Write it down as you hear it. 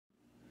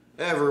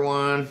Hey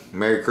everyone,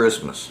 Merry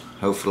Christmas.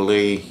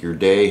 Hopefully your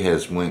day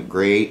has went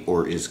great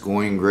or is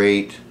going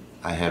great.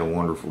 I had a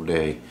wonderful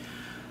day.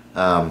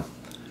 Um,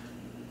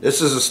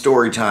 this is a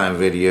story time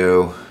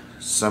video.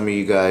 Some of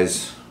you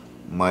guys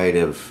might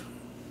have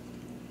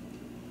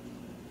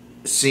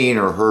seen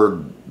or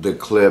heard the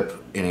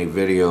clip in a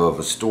video of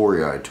a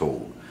story I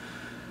told.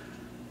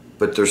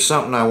 But there's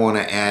something I want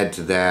to add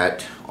to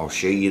that. I'll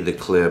show you the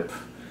clip,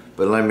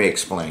 but let me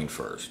explain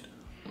first.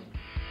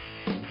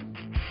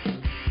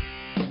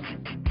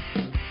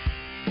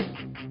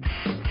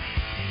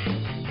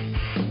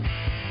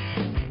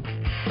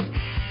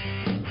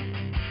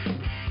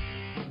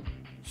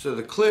 So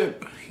the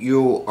clip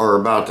you are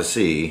about to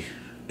see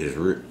is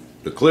real.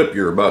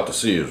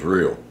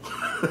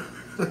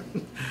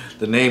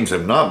 The names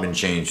have not been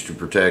changed to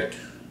protect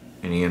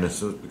any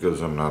innocence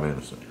because I'm not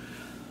innocent.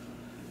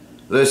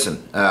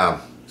 Listen,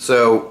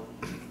 so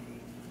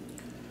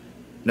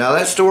now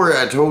that story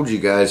I told you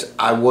guys,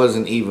 I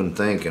wasn't even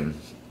thinking.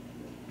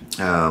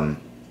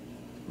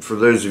 For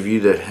those of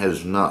you that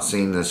has not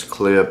seen this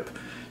clip,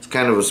 it's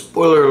kind of a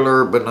spoiler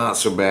alert, but not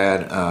so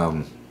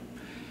bad.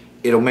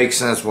 It'll make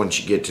sense once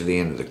you get to the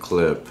end of the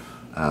clip.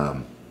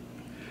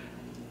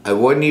 I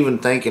wasn't even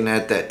thinking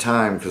at that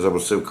time because I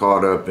was so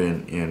caught up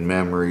in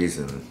memories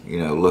and,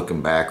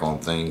 looking back on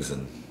things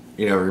and,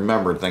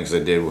 remembering things I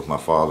did with my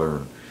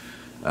father.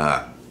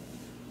 I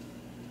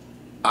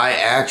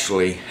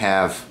actually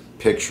have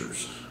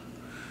pictures.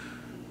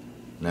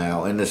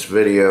 Now, in this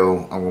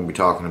video, I'm going to be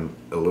talking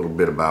a little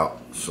bit about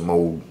some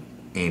old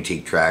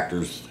antique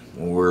tractors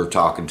when we were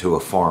talking to a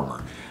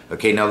farmer.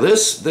 Okay, now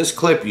this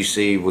clip you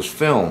see was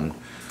filmed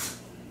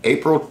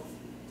April.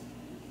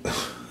 I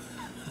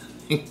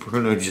think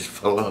Bruno just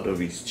fell out of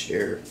his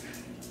chair.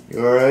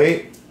 You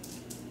alright?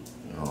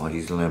 Oh,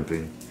 he's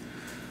limping.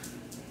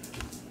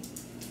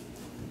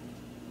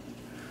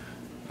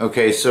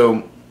 Okay,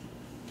 so,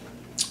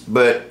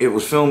 but it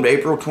was filmed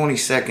April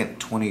 22nd,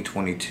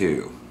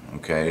 2022.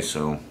 Okay,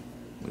 so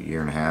a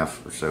year and a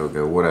half or so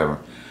ago, whatever.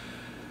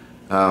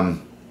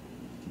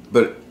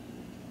 But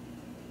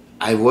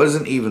I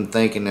wasn't even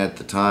thinking at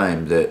the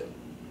time that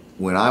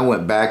when I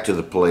went back to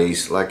the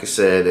place, like I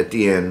said at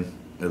the end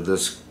of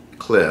this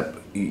clip,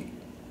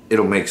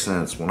 it'll make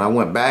sense. When I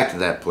went back to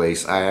that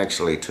place, I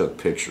actually took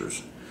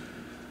pictures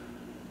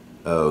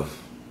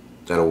of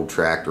that old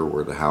tractor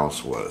where the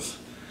house was.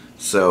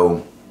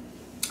 So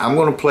I'm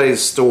going to play the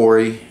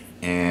story,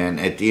 and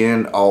at the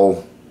end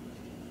I'll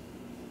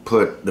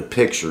put the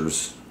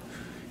pictures.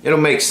 It'll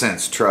make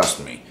sense, trust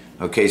me.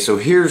 Okay, so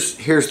here's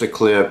the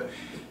clip,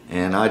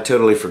 and I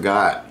totally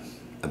forgot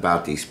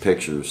about these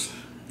pictures,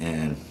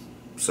 and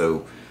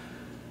so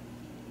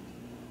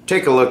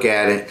take a look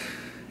at it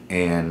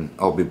and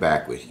I'll be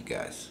back with you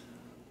guys.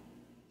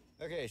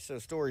 Okay, so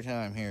story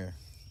time here.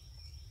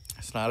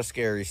 It's not a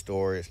scary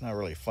story, it's not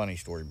really a funny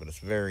story, but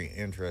it's a very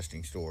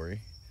interesting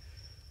story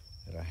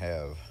that I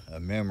have a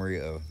memory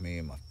of me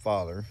and my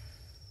father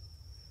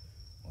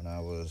when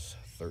I was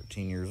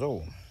 13 years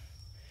old.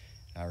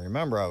 I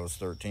remember I was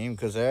 13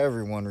 because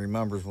everyone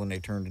remembers when they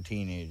turned a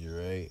teenager,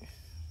 right?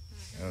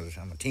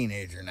 I'm a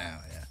teenager now,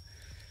 yeah.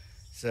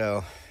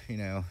 So,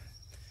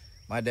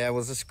 my dad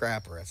was a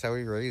scrapper. That's how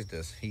he raised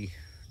us.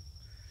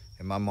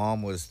 And my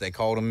mom was, they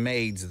called them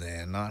maids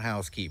then, not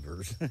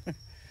housekeepers.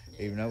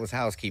 Even though it was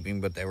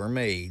housekeeping, but they were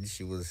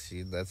maids.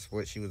 That's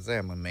what she was.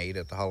 I'm a maid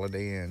at the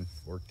Holiday Inn.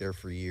 Worked there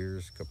for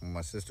years. A couple of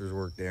my sisters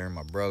worked there.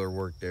 My brother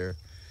worked there.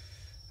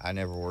 I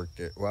never worked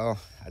there. Well,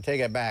 I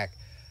take it back.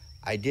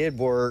 I did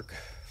work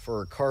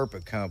for a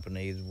carpet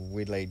company.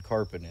 We laid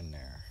carpet in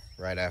there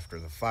right after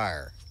the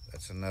fire.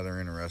 That's another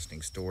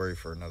interesting story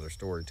for another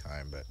story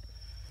time. But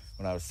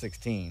when I was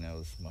 16, that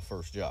was my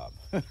first job.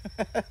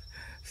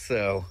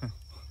 So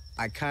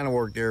I kind of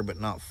worked there, but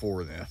not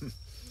for them.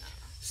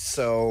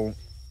 So,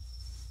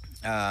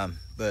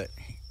 but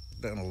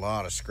done a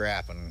lot of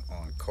scrapping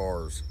on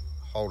cars.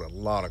 Hauled a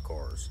lot of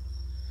cars.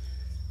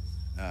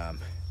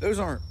 Those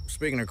aren't,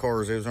 speaking of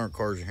cars, those aren't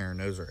cars you're hearing.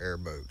 Those are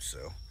airboats.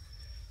 So,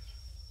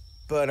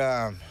 but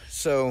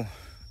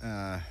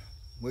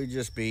we'd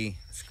just be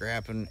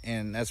scrapping,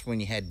 and that's when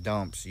you had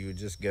dumps. You would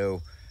just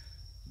go.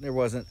 There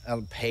wasn't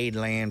a paid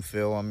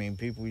landfill. I mean,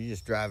 you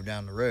just drive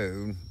down the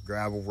road,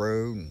 gravel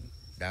road, and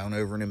down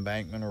over an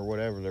embankment or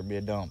whatever. There'd be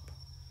a dump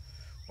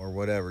or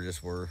whatever,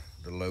 just where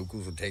the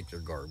locals would take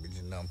their garbage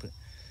and dump it.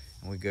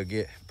 And we'd go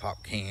get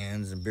pop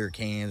cans and beer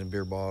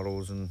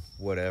bottles and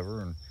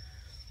whatever. And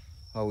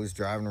always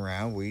driving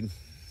around, we'd,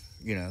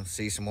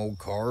 see some old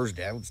cars.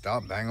 Dad would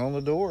stop, bang on the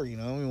door. We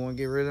want to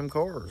get rid of them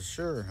cars.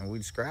 Sure. And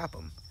we'd scrap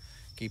them,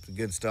 keep the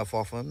good stuff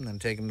off of them, and then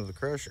take them to the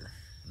crusher.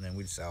 And then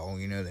we'd sell,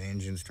 the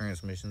engines,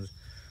 transmissions,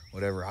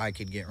 whatever I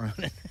could get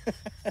running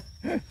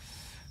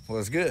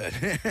was good.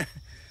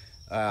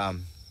 But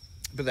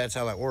that's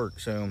how that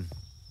worked. So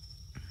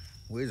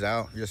we was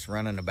out just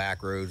running the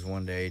back roads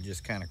one day,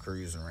 just kind of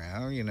cruising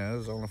around. It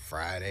was on a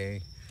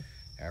Friday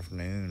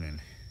afternoon, and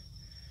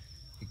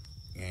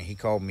he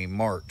called me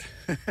Mart.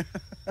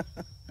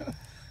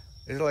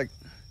 He's like,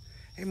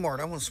 "Hey Mart,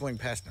 I want to swing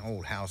past an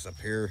old house up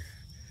here.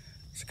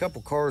 There's a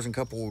couple cars and a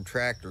couple old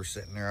tractors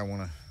sitting there I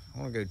want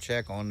to go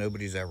check on.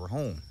 Nobody's ever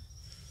home.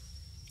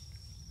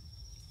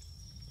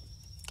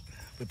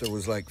 But there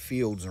was like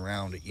fields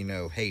around it, you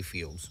know, hay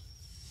fields.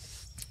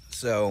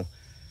 So,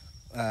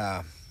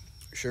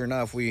 sure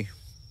enough, we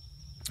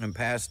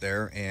passed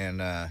there,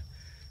 and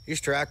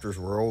these tractors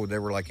were old. They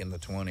were like in the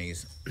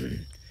 20s.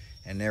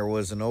 And there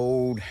was an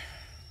old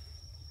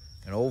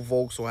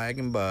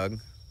Volkswagen Bug,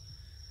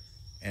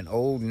 an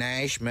old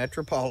Nash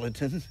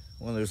Metropolitan,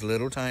 one of those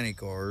little tiny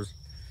cars,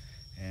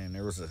 and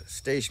there was a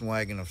station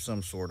wagon of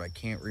some sort. I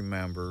can't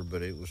remember,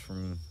 but it was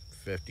from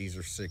 50s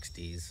or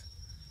 60s.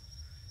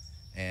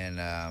 And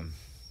I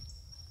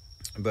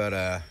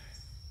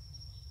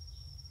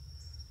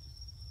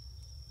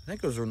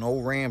think it was an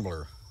old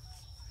Rambler.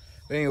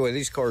 But anyway,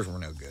 these cars were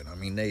no good. I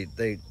mean,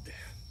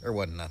 there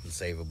wasn't nothing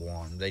savable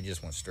on them. They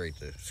just went straight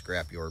to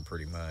scrapyard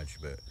pretty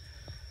much. But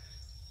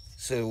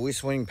so we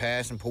swing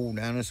past and pull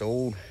down this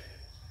old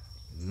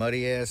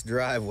muddy ass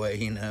driveway,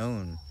 you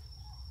know, and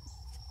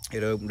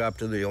it opened up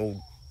to there was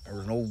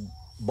an old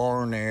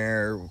barn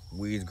there,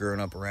 weeds growing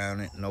up around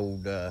it, an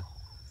old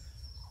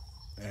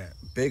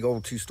big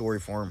old 2-story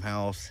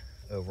farmhouse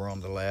over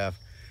on the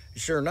left.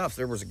 Sure enough,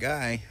 there was a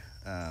guy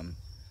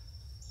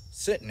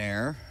sitting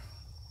there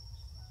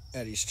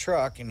at his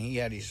truck, and he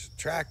had his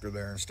tractor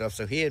there and stuff.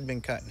 So he had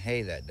been cutting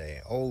hay that day.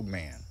 Old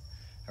man.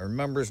 I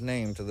remember his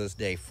name to this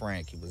day,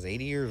 Frank. He was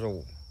 80 years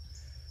old.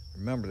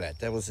 Remember that.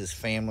 That was his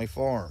family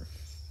farm.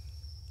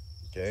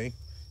 Okay.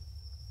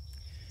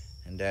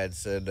 And Dad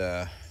said,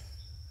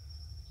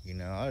 you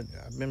know,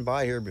 I've been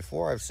by here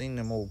before. I've seen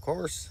them old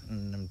cars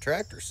and them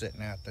tractors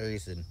sitting out there. He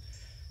said,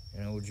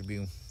 you know, would you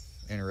be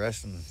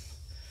interested in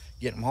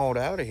getting them hauled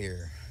out of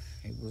here?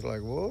 He was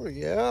like, well,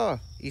 yeah.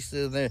 He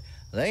said, they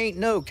ain't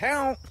no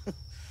count,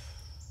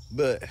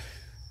 but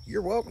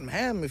you're welcome to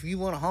have them if you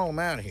want to haul them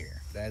out of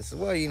here. Dad said,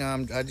 well, you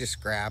know, I just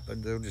scrap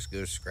it. They'll just go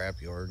to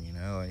scrapyard, you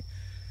know.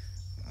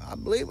 I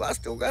believe I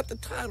still got the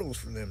titles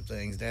for them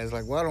things. Dad's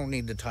like, well, I don't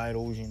need the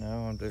titles, you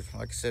know. I'm just,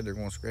 like I said, they're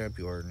going to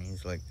scrapyard. And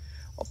he's like,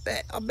 I'll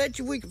bet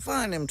you we can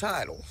find them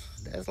titles.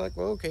 Dad's like,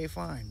 well, okay,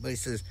 fine. But he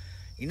says,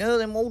 you know,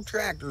 them old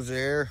tractors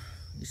there,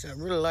 he said, I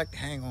really like to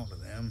hang on to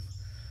them.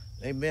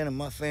 They've been in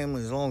my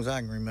family as long as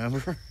I can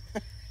remember.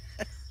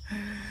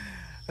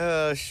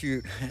 Oh,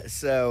 shoot.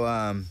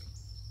 So,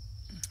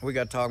 we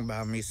got talking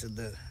about him. He said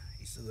the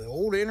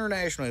old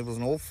International, it was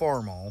an old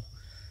Farmall.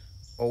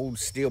 Old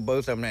steel,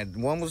 both of them had,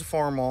 one was a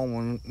Farmall,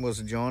 one was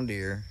a John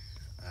Deere.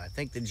 I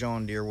think the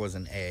John Deere was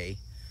an A.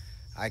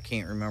 I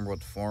can't remember what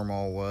the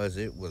Farmall was.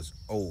 It was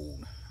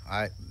old.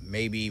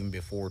 Maybe even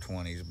before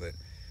 20s, but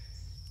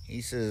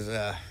he says,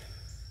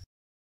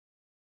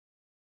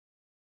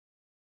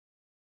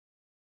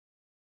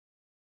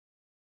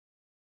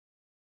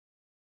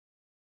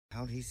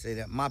 how did he say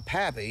that? My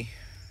pappy,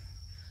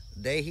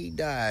 the day he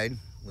died,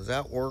 was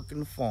out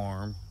working the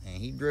farm,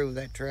 and he drove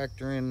that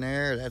tractor in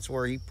there. That's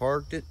where he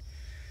parked it,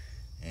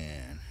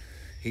 and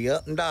he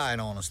up and died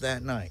on us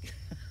that night.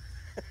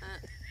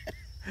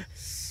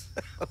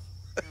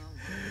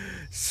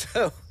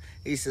 So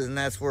he says, and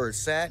that's where it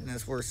sat, and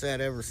that's where it sat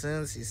ever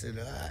since. He said,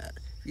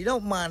 if you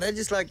don't mind, I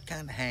just like to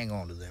kind of hang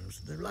on to them.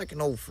 So they're like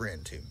an old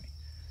friend to me.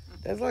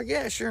 Dad's like,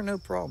 yeah, sure, no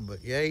problem.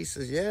 But yeah, he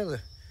says, yeah, the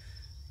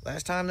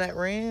last time that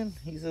ran,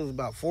 he says,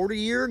 about 40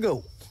 years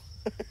ago.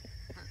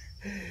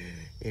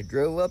 It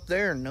drove up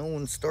there, and no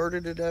one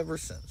started it ever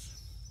since.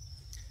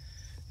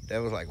 Dad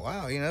was like,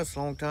 wow, you know, that's a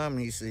long time.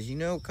 And he says, you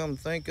know, come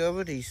think of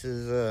it, he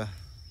says,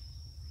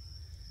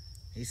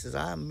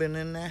 I haven't been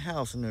in that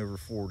house in over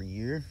 40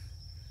 years.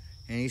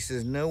 And he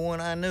says, no one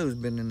I know has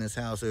been in this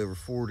house over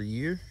 40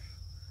 years.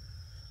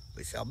 But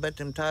he said, I'll bet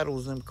them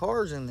titles, them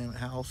cars in them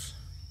house.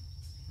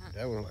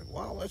 Dad was like,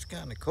 wow, that's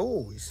kind of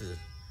cool. He said,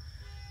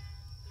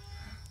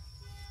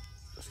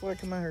 that's why I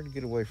come out here to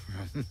get away from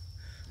him.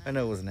 I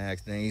know it was an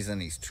accident. He's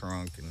in his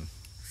trunk and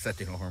set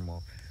the alarm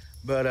off.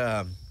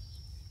 But,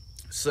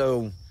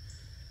 so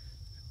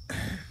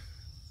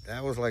I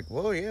was like,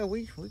 well, yeah,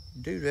 we can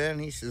do that. And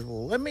he says,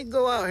 well, let me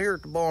go out here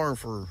at the barn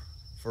for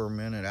a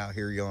minute out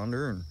here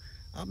yonder, and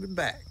I'll be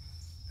back.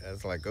 I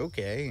was like,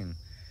 okay. And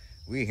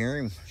we hear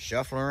him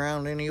shuffling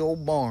around in the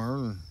old barn.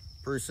 And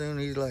pretty soon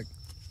he's like,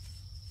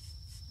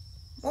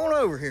 come on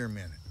over here a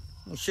minute.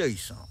 I'll show you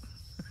something.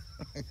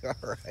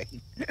 All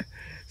right.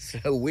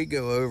 So we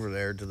go over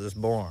there to this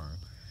barn.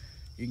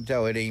 You can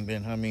tell it ain't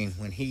been, I mean,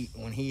 when he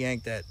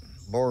yanked that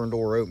barn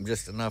door open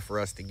just enough for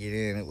us to get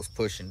in, it was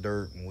pushing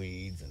dirt and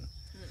weeds.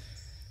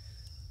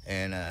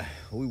 And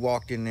we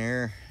walked in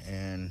there,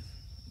 and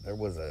there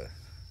was a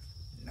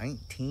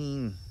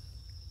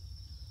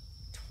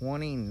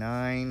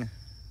 1929,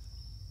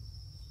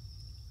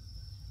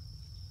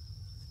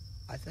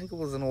 I think it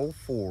was an old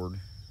Ford,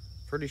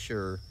 pretty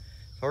sure.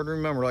 It's hard to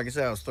remember. Like I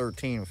said, I was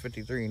 13, I'm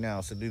 53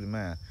 now, so do the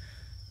math.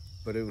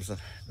 But it was a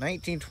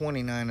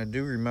 1929, I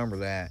do remember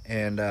that.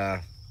 And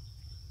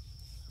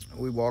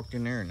we walked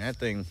in there, and that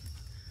thing,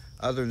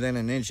 other than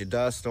an inch of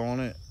dust on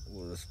it,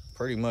 was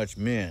pretty much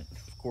mint.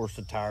 Of course,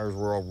 the tires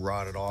were all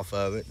rotted off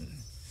of it,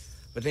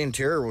 but the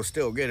interior was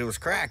still good. It was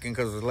cracking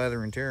because it was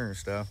leather interior and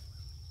stuff.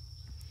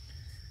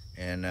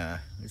 And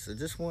he said,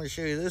 just want to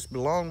show you this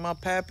belonged to my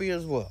pappy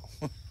as well.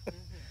 Of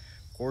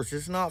course,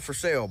 it's not for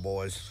sale,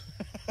 boys.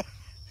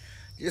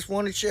 Just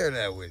wanted to share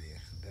that with you.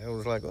 I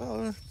was like,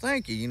 oh,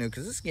 thank you,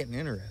 because it's getting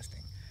interesting.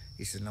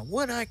 He said, now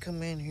what I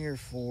come in here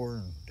for?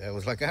 And I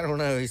was like, I don't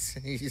know.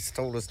 He just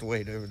told us to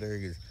wait over there.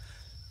 He goes,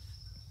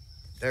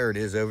 there it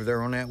is over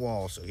there on that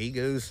wall. So he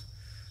goes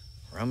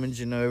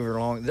rummaging over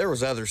along. There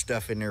was other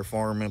stuff in there,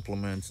 farm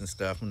implements and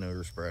stuff,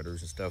 manure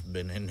spreaders and stuff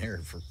been in there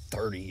for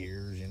 30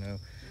 years,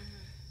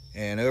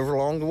 And over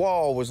along the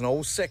wall was an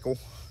old sickle.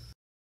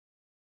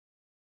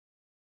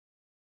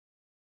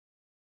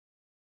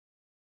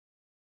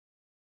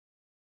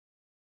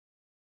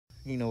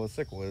 You know what a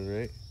sickle is,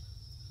 right?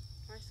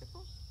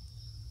 Tricycle?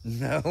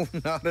 No,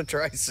 not a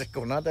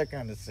tricycle. Not that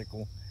kind of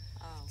sickle.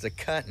 Oh. It's a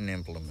cutting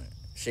implement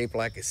shaped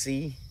like a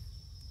C.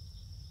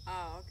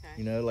 Oh,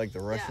 okay. Like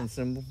the Russian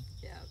symbol.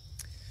 Yeah.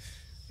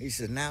 He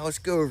says, now let's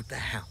go over to the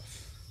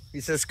house.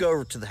 He says, let's go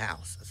over to the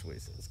house. That's what he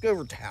said. Let's go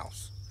over to the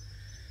house.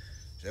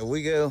 So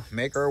we go,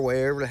 make our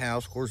way over to the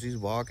house. Of course, he's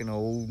walking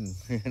old,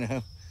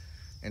 and,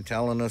 and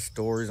telling us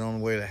stories on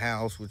the way to the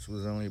house, which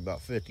was only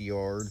about 50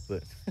 yards,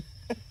 but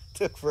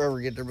took forever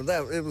to get there. But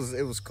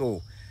it was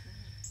cool.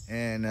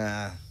 And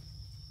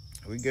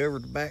we go over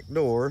to the back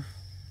door,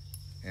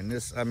 and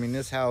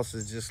this house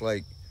is just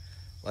like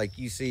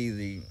you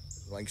see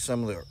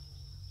some of the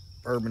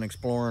urban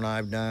exploring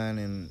I've done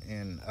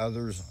and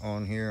others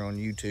on here on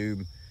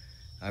YouTube.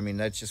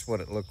 That's just what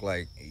it looked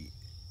like.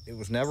 It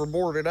was never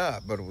boarded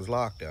up, but it was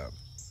locked up.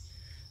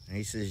 And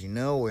he says,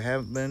 we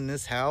haven't been in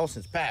this house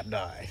since Pap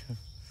died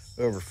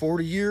over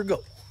 40 years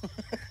ago.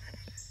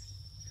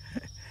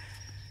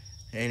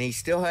 And he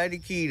still had the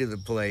key to the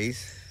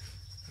place.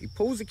 He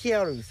pulls the key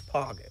out of his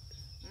pocket.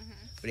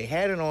 But he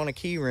had it on a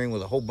key ring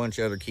with a whole bunch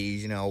of other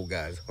keys, old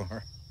guys are.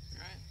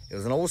 Right. It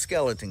was an old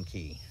skeleton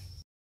key.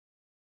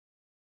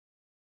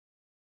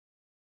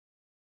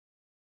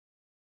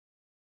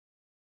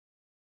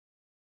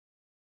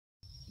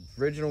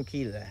 Original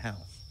key to that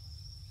house.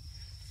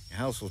 The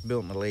house was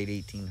built in the late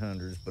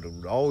 1800s, but it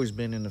had always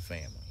been in the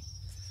family.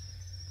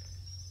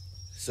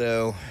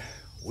 So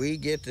we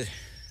get to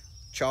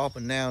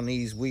chopping down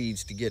these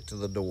weeds to get to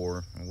the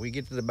door, and we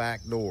get to the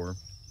back door,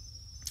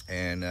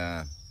 and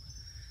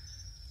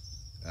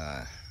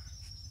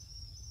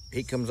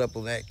he comes up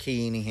with that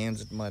key and he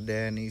hands it to my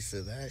dad, and he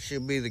said, that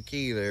should be the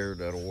key there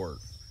that'll work.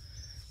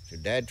 So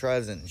Dad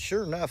tries it, and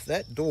sure enough,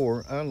 that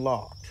door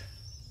unlocked.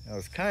 It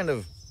was kind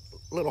of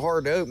a little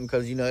hard to open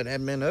because, it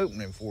hadn't been open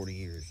in 40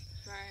 years.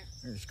 Right.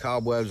 There's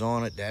cobwebs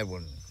on it. Dad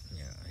wouldn't,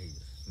 he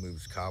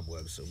moves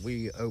cobwebs. So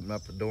we open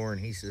up the door,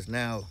 and he says,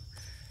 now,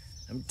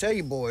 let me tell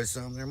you boys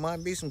something. There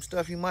might be some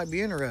stuff you might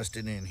be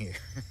interested in here.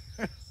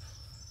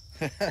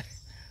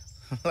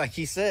 Like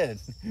he said,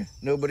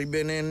 nobody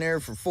been in there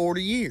for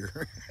 40 years.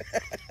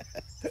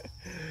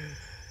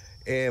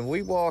 And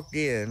we walked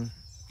in,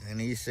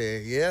 and he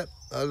said, yep,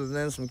 other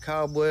than some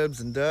cobwebs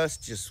and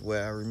dust, just the way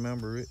I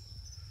remember it.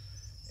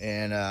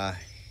 And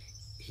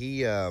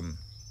he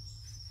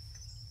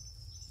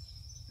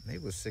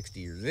was 60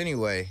 years.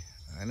 Anyway,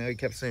 I know he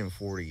kept saying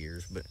 40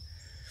 years, but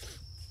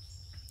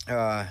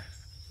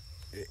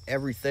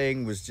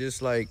everything was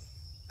just like,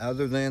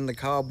 other than the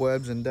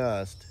cobwebs and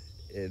dust,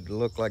 it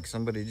looked like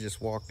somebody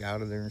just walked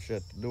out of there and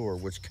shut the door,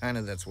 which kind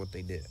of that's what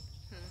they did.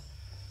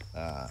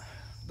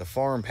 The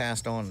farm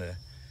passed on to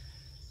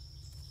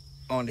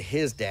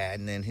his dad,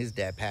 and then his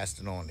dad passed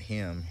it on to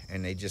him,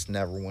 and they just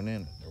never went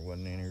in it. There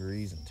wasn't any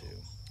reason to.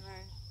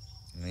 Right.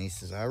 And he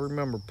says, I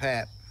remember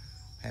Pap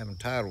having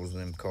titles in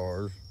them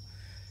cars.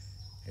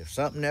 If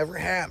something ever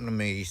happened to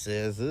me, he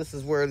says, this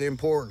is where the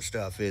important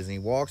stuff is. And he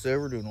walks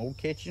over to an old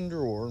kitchen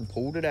drawer and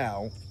pulled it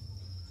out.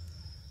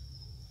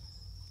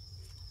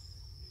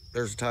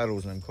 There's the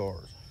titles in them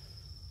cars.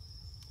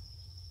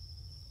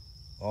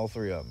 All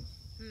three of them.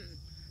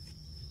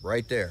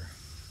 Right there.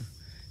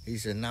 He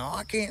said, no,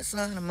 I can't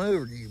sign them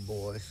over to you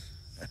boys.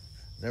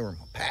 They were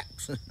my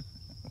paps.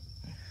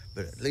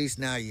 But at least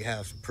now you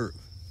have some proof.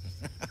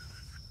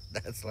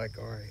 That's like,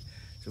 all right.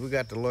 So we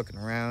got to looking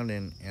around,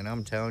 and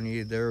I'm telling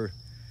you, there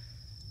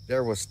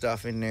was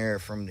stuff in there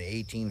from the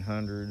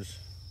 1800s,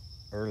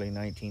 early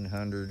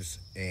 1900s,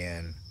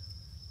 and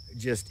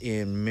just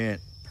in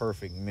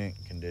perfect mint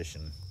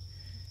condition.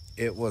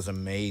 It was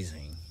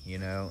amazing,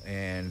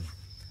 and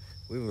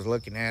we was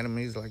looking at him.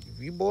 He's like, if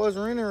you boys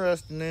are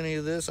interested in any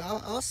of this,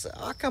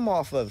 I'll come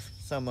off of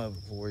some of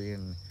it for you.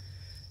 And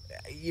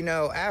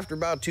after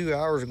about 2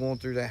 hours of going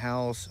through that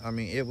house,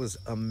 it was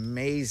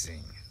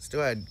amazing.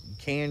 Still had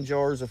canned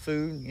jars of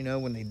food,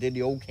 when they did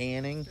the old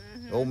canning,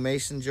 the old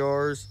mason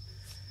jars,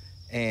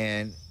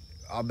 and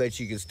I'll bet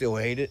you could still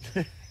hate it.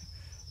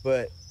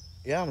 But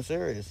yeah, I'm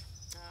serious.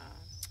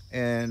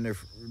 And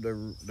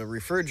the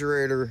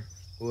refrigerator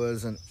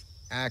wasn't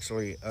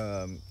actually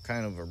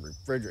kind of a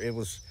refrigerator. It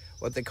was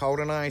what they called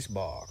an ice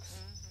box.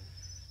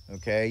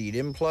 Okay, you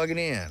didn't plug it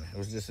in. It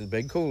was just a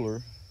big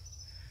cooler.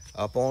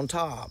 Up on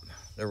top,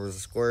 there was a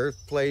square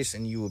place,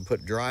 and you would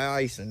put dry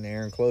ice in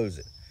there and close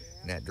it.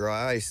 And that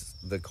dry ice,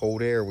 the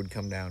cold air would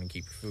come down and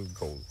keep your food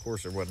cold. Of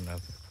course, there wasn't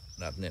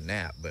nothing in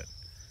that, but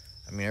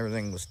I mean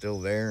everything was still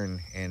there,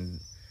 and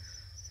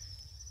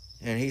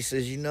he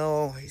says,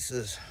 he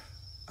says,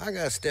 I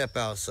gotta step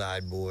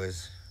outside,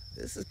 boys.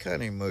 This is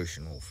kind of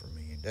emotional for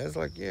me. And Dad's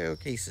like, yeah,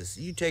 okay. He says,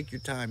 you take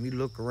your time. You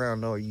look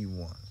around all you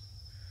want.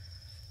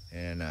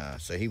 And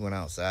so he went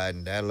outside,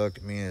 and Dad looked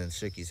at me and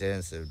shook his head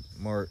and said,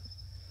 Mart,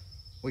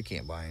 we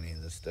can't buy any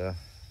of this stuff.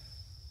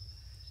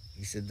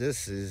 He said,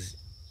 this is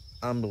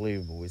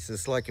unbelievable. It's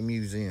just like a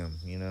museum,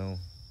 He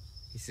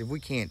said,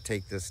 we can't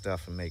take this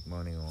stuff and make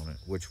money on it,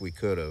 which we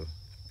could have.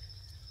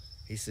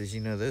 He says,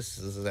 this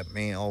is that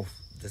man,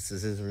 this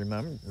is his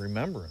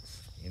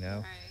remembrance,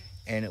 Right.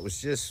 And it was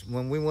just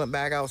when we went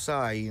back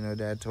outside,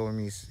 Dad told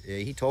me,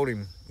 he told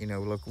him,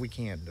 look, we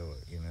can't do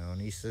it,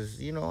 and he says,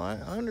 I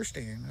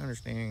understand,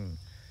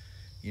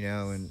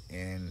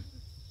 and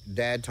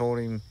Dad told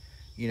him,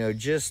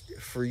 just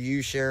for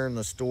you sharing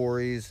the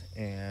stories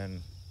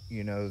and,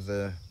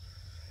 and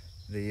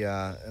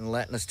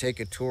letting us take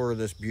a tour of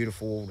this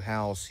beautiful old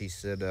house, he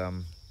said,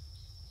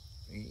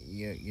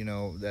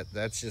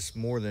 that's just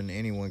more than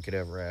anyone could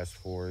ever ask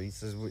for. He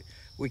says,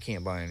 we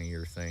can't buy any of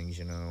your things,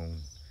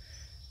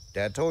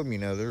 Dad told me,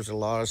 there's a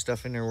lot of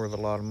stuff in there worth a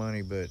lot of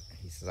money, but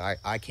he says,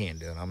 I can't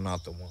do it. I'm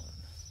not the one.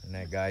 And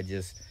that guy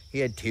he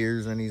had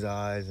tears in his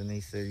eyes, and he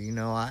said,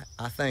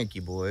 I thank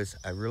you, boys.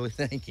 I really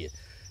thank you.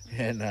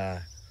 And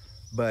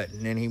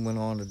then he went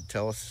on to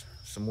tell us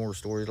some more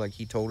stories. Like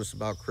he told us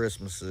about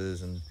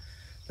Christmases and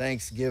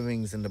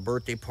Thanksgivings and the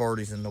birthday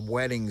parties and the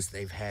weddings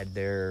they've had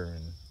there,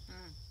 and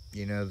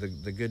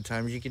the good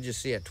times. You could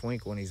just see that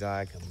twinkle in his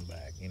eye coming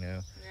back, Yeah.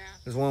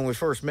 Because when we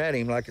first met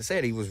him, like I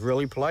said, he was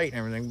really polite and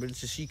everything, but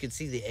it's just you could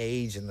see the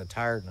age and the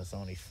tiredness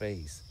on his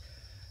face.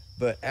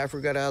 But after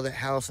we got out of that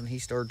house and he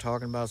started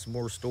talking about some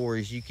more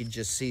stories, you could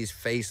just see his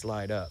face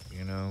light up,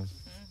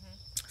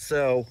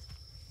 So,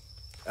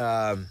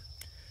 that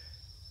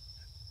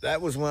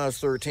was when I was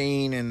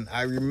 13, and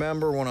I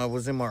remember when I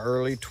was in my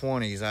early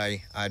 20s,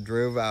 I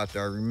drove out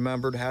there. I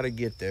remembered how to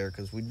get there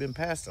because we'd been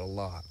past it a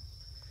lot.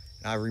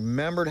 I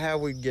remembered how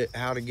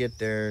to get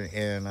there,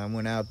 and I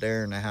went out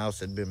there, and the house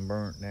had been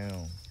burnt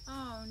down.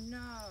 Oh no.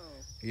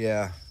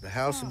 Yeah, the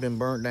house had been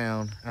burnt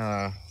down.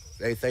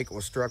 They think it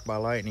was struck by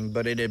lightning,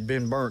 but it had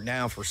been burnt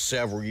down for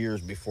several years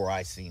before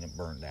I seen it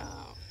burnt down.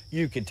 Oh.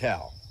 You could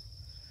tell.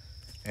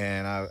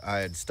 And I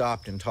had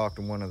stopped and talked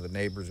to one of the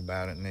neighbors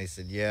about it, and they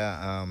said,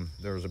 yeah,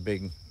 they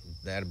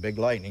had a big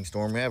lightning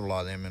storm. We have a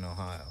lot of them in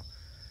Ohio.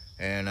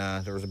 And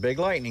there was a big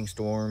lightning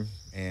storm,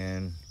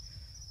 and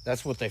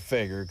that's what they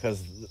figured,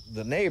 because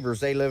the neighbors,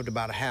 they lived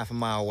about a half a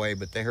mile away,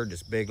 but they heard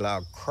this big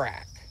loud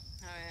crack.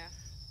 Oh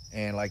yeah.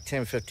 And like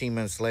 10, 15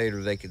 minutes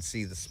later, they could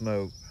see the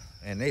smoke,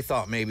 and they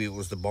thought maybe it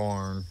was the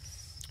barn,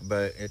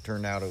 but it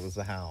turned out it was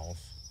the house.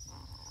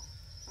 Oh,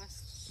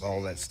 that's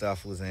All that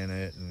stuff was in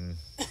it, and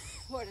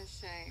what a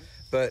shame.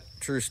 but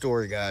true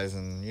story, guys.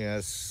 And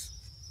it's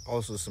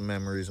also some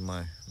memories of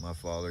my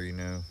father,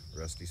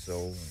 rest his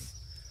soul. And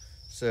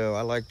so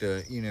I like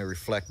to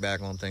reflect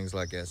back on things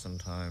like that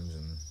sometimes,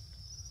 and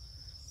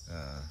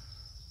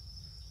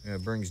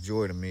it brings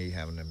joy to me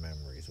having the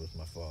memories with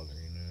my father,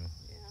 Yeah.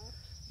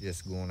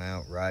 just going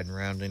out riding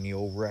around in the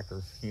old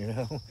wrecker,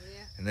 Yeah.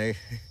 and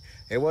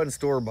it wasn't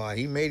store-bought.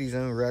 He made his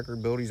own wrecker,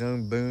 built his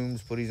own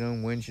booms, put his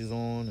own winches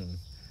on, and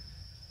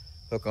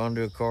hook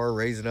onto a car,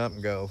 raise it up,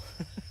 and go.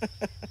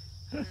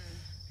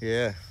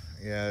 Yeah,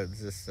 it's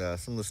just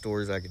some of the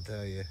stories I could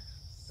tell you.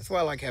 That's why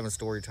I like having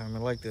story time. I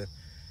like to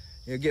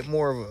get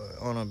more of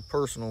on a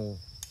personal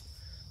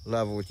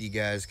level with you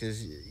guys,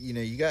 because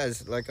you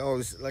guys, like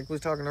always, like we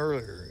was talking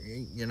earlier,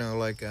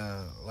 like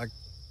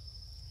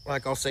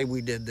I'll say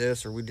we did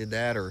this or we did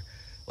that, or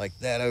like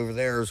that over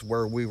there is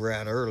where we were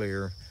at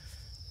earlier,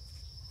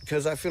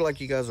 because I feel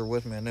like you guys are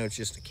with me. I know it's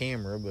just a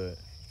camera, but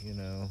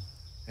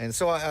and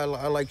so I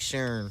like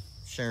sharing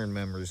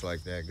memories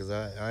like that, because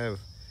I have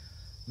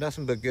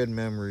nothing but good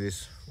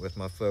memories with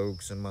my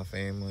folks and my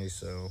family.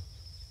 So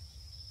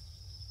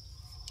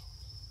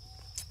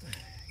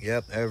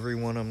yep, every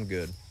one of them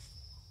good.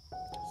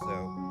 So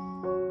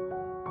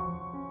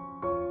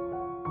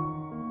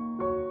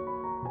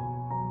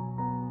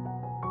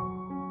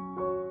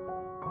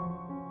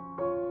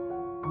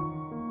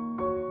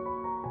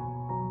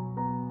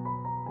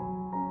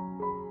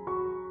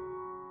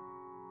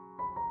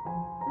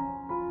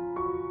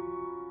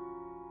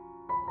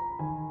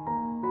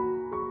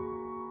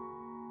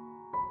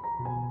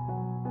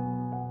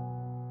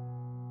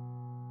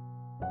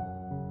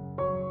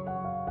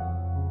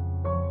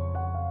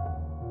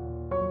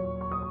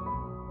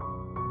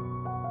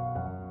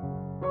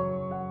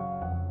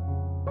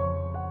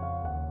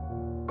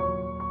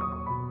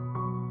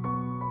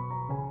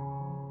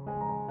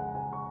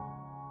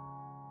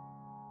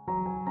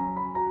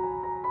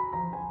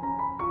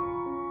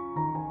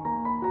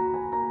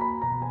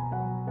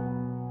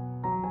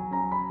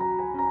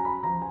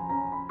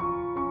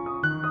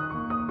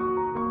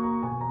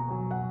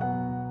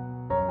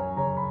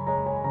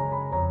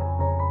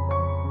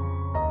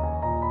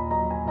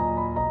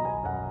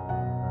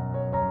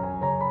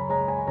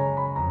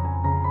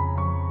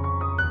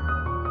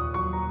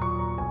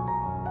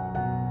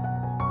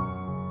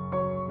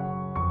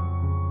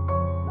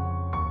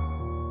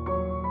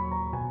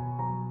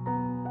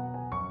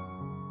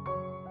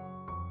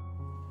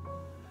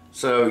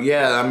So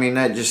yeah, I mean,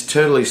 that just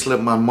totally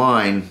slipped my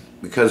mind,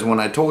 because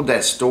when I told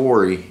that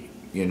story,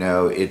 you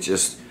know, it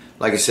just,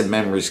 like I said,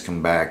 memories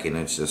come back, and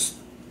it's just,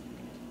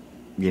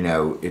 you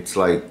know, it's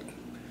like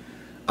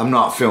I'm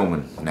not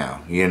filming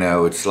now, you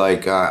know. It's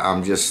like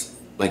I'm just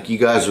like, you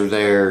guys are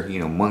there, you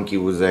know, Monkey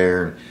was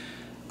there,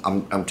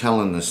 I'm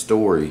telling the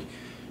story,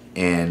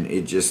 and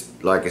it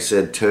just, like I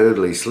said,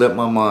 totally slipped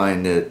my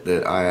mind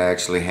that I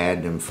actually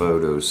had them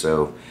photos.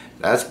 So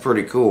that's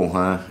pretty cool,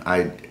 huh?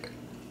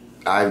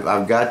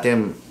 I've got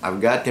them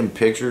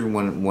pictures.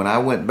 When I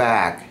went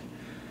back,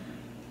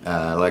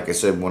 like I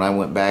said, when I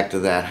went back to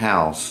that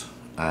house,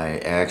 I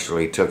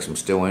actually took some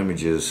still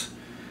images.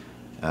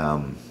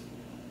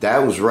 That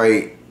was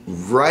right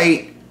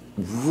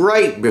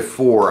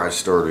before I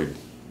started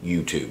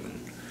YouTubing.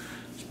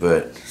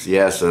 But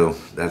yeah, so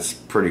that's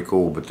pretty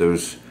cool. But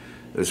those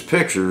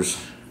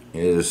pictures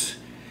is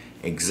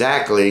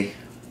exactly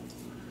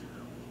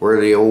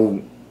where the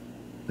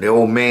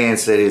old man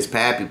said his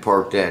pappy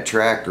parked that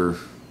tractor,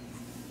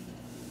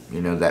 you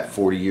know, that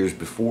 40 years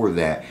before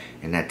that.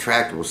 And that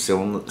tractor was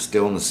still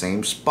in the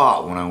same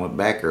spot when I went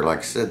back there. Like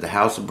I said, the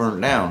house had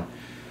burnt down,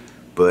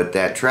 but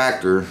that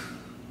tractor,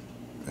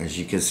 as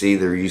you can see,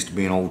 there used to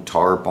be an old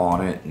tarp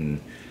on it,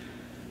 and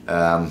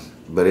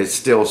but it's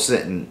still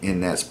sitting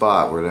in that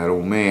spot where that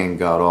old man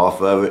got off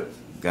of it,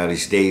 got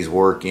his day's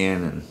work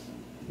in, and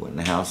went in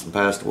the house and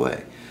passed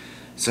away.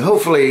 So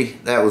hopefully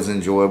that was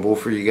enjoyable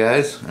for you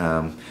guys.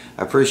 I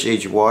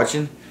appreciate you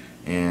watching,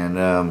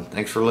 and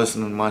thanks for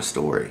listening to my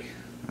story.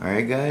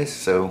 Alright guys,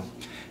 so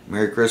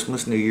Merry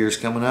Christmas, New Year's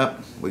coming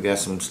up. We got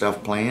some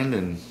stuff planned,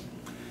 and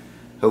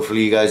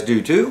hopefully you guys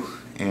do too.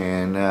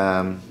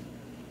 And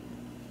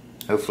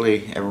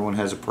hopefully everyone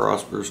has a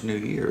prosperous New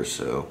Year.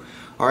 So,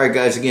 alright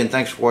guys, again,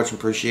 thanks for watching,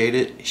 appreciate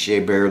it. Shea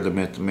Bear, the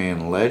myth, the man,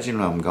 the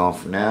legend. I'm gone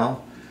for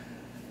now.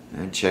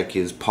 And check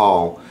his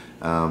paw.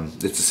 It's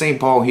the same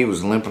paw he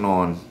was limping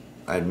on,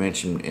 I'd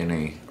mentioned in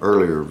a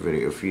earlier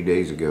video a few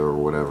days ago or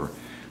whatever,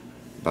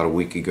 about a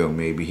week ago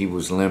maybe. He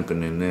was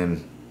limping, and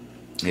then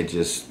it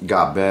just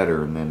got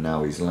better, and then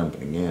now he's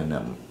limping again.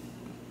 That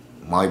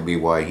might be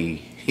why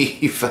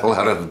he fell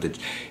out of the,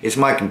 it's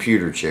my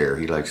computer chair,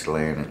 he likes to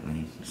lay in it,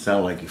 and it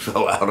sounded like he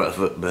fell out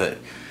of it. But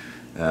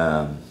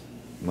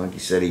Monkey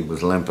said he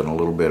was limping a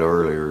little bit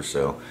earlier,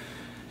 so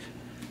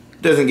if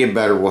it doesn't get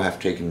better, we'll have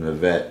to take him to the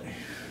vet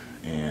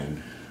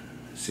and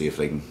see if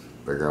they can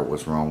figure out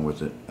what's wrong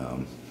with it.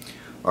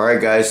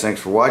 Alright guys,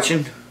 thanks for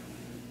watching.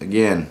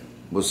 Again,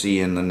 we'll see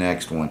you in the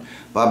next one.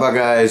 Bye bye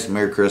guys,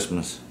 Merry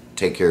Christmas.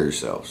 Take care of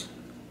yourselves.